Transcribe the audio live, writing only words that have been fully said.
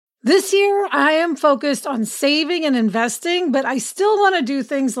This year, I am focused on saving and investing, but I still want to do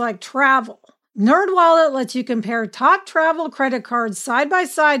things like travel. NerdWallet lets you compare top travel credit cards side by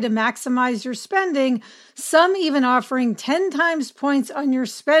side to maximize your spending, some even offering 10 times points on your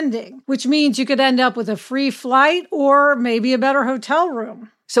spending, which means you could end up with a free flight or maybe a better hotel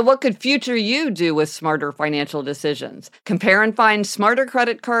room. So what could future you do with smarter financial decisions? Compare and find smarter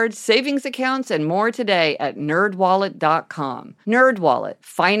credit cards, savings accounts, and more today at nerdwallet.com. NerdWallet,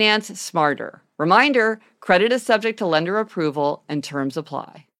 finance smarter. Reminder, credit is subject to lender approval and terms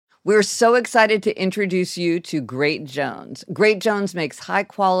apply. We're so excited to introduce you to Great Jones. Great Jones makes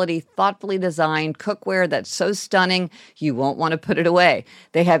high-quality, thoughtfully designed cookware that's so stunning you won't want to put it away.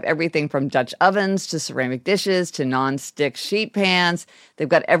 They have everything from Dutch ovens to ceramic dishes to non-stick sheet pans. They've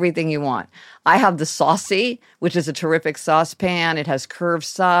got everything you want. I have the Saucy, which is a terrific saucepan. It has curved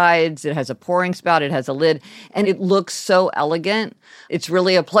sides, it has a pouring spout, it has a lid, and it looks so elegant. It's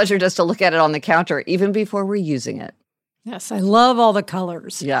really a pleasure just to look at it on the counter, even before we're using it. Yes, I love all the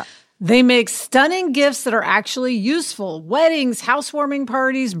colors. Yeah. They make stunning gifts that are actually useful. Weddings, housewarming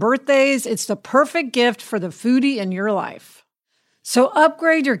parties, birthdays. It's the perfect gift for the foodie in your life. So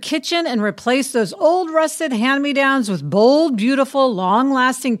upgrade your kitchen and replace those old rusted hand-me-downs with bold, beautiful,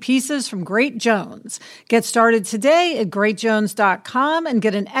 long-lasting pieces from Great Jones. Get started today at greatjones.com and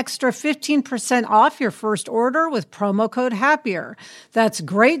get an extra 15% off your first order with promo code HAPPIER. That's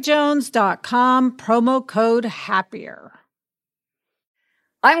greatjones.com, promo code HAPPIER.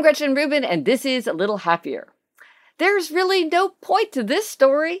 I'm Gretchen Rubin, and this is A Little Happier. There's really no point to this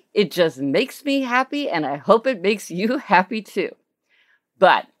story. It just makes me happy, and I hope it makes you happy too.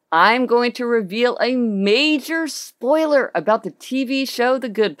 But I'm going to reveal a major spoiler about the TV show The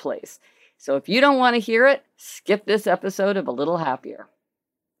Good Place. So if you don't want to hear it, skip this episode of A Little Happier.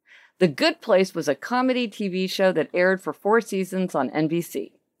 The Good Place was a comedy TV show that aired for 4 seasons on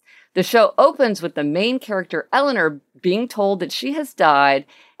NBC. The show opens with the main character Eleanor being told that she has died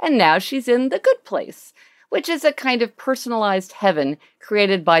and now she's in the good place, which is a kind of personalized heaven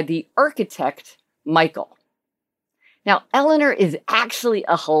created by the architect Michael. Now, Eleanor is actually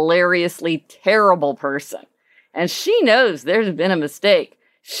a hilariously terrible person, and she knows there's been a mistake.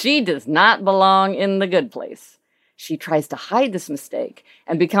 She does not belong in the good place. She tries to hide this mistake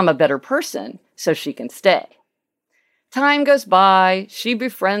and become a better person so she can stay. Time goes by, she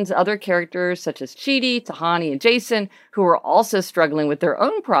befriends other characters such as Chidi, Tahani, and Jason, who are also struggling with their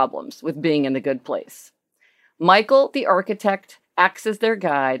own problems with being in the good place. Michael, the architect, acts as their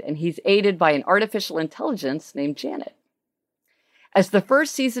guide, and he's aided by an artificial intelligence named Janet. As the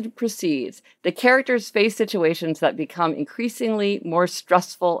first season proceeds, the characters face situations that become increasingly more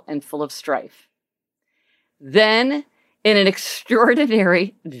stressful and full of strife. Then, in an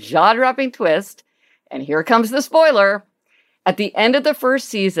extraordinary, jaw-dropping twist, and here comes the spoiler, at the end of the first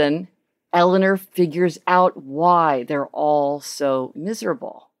season, Eleanor figures out why they're all so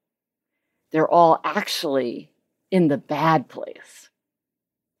miserable. They're all actually in the bad place.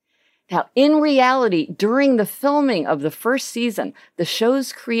 Now, in reality, during the filming of the first season, the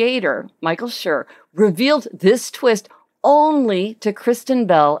show's creator, Michael Schur, revealed this twist only to Kristen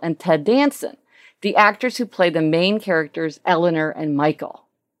Bell and Ted Danson, the actors who play the main characters, Eleanor and Michael.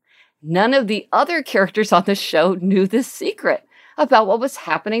 None of the other characters on the show knew this secret about what was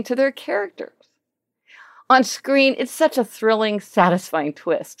happening to their characters. On screen, it's such a thrilling, satisfying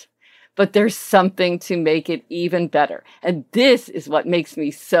twist. But there's something to make it even better. And this is what makes me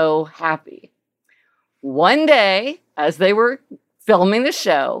so happy. One day, as they were filming the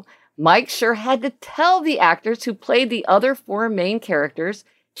show, Mike Schur had to tell the actors who played the other 4 main characters,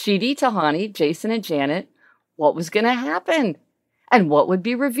 Chidi, Tahani, Jason, and Janet, what was going to happen and what would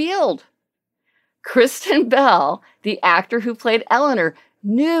be revealed. Kristen Bell, the actor who played Eleanor,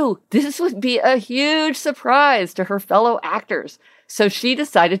 knew this would be a huge surprise to her fellow actors, so she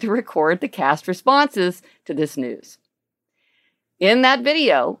decided to record the cast responses to this news. In that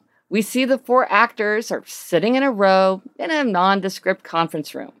video, we see the 4 actors are sitting in a row in a nondescript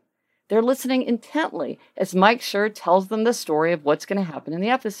conference room. They're listening intently as Mike Schur tells them the story of what's going to happen in the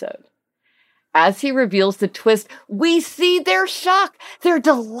episode. As he reveals the twist, we see their shock, their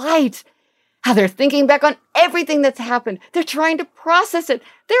delight, how they're thinking back on everything that's happened. They're trying to process it.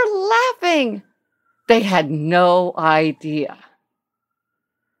 They're laughing. They had no idea.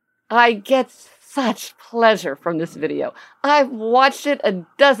 I get such pleasure from this video. I've watched it a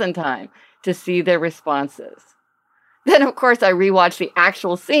dozen times to see their responses. Then, of course, I rewatched the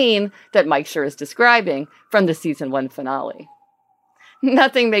actual scene that Mike Schur is describing from the season 1 finale.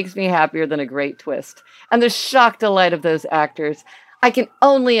 Nothing makes me happier than a great twist. And the shock delight of those actors. I can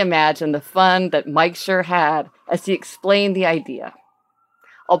only imagine the fun that Mike Schur had as he explained the idea.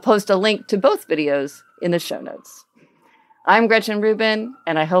 I'll post a link to both videos in the show notes. I'm Gretchen Rubin,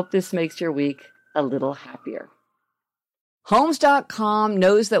 and I hope this makes your week a little happier. Homes.com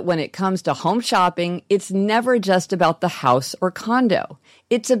knows that when it comes to home shopping, it's never just about the house or condo.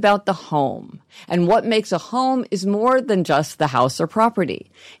 It's about the home. And what makes a home is more than just the house or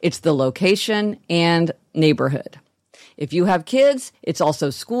property. It's the location and neighborhood. If you have kids, it's also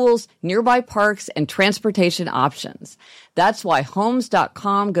schools, nearby parks, and transportation options. That's why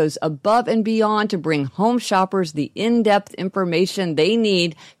Homes.com goes above and beyond to bring home shoppers the in-depth information they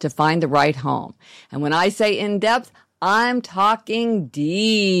need to find the right home. And when I say in-depth, I'm talking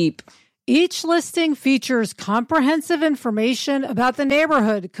deep. Each listing features comprehensive information about the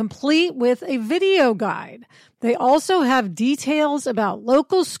neighborhood, complete with a video guide. They also have details about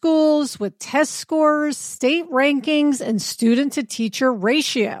local schools with test scores, state rankings, and student-to-teacher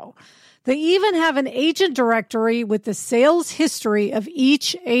ratio. They even have an agent directory with the sales history of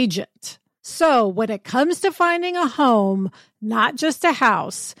each agent. So when it comes to finding a home, not just a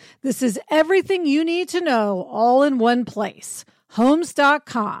house, this is everything you need to know all in one place.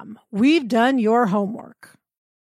 Homes.com. We've done your homework.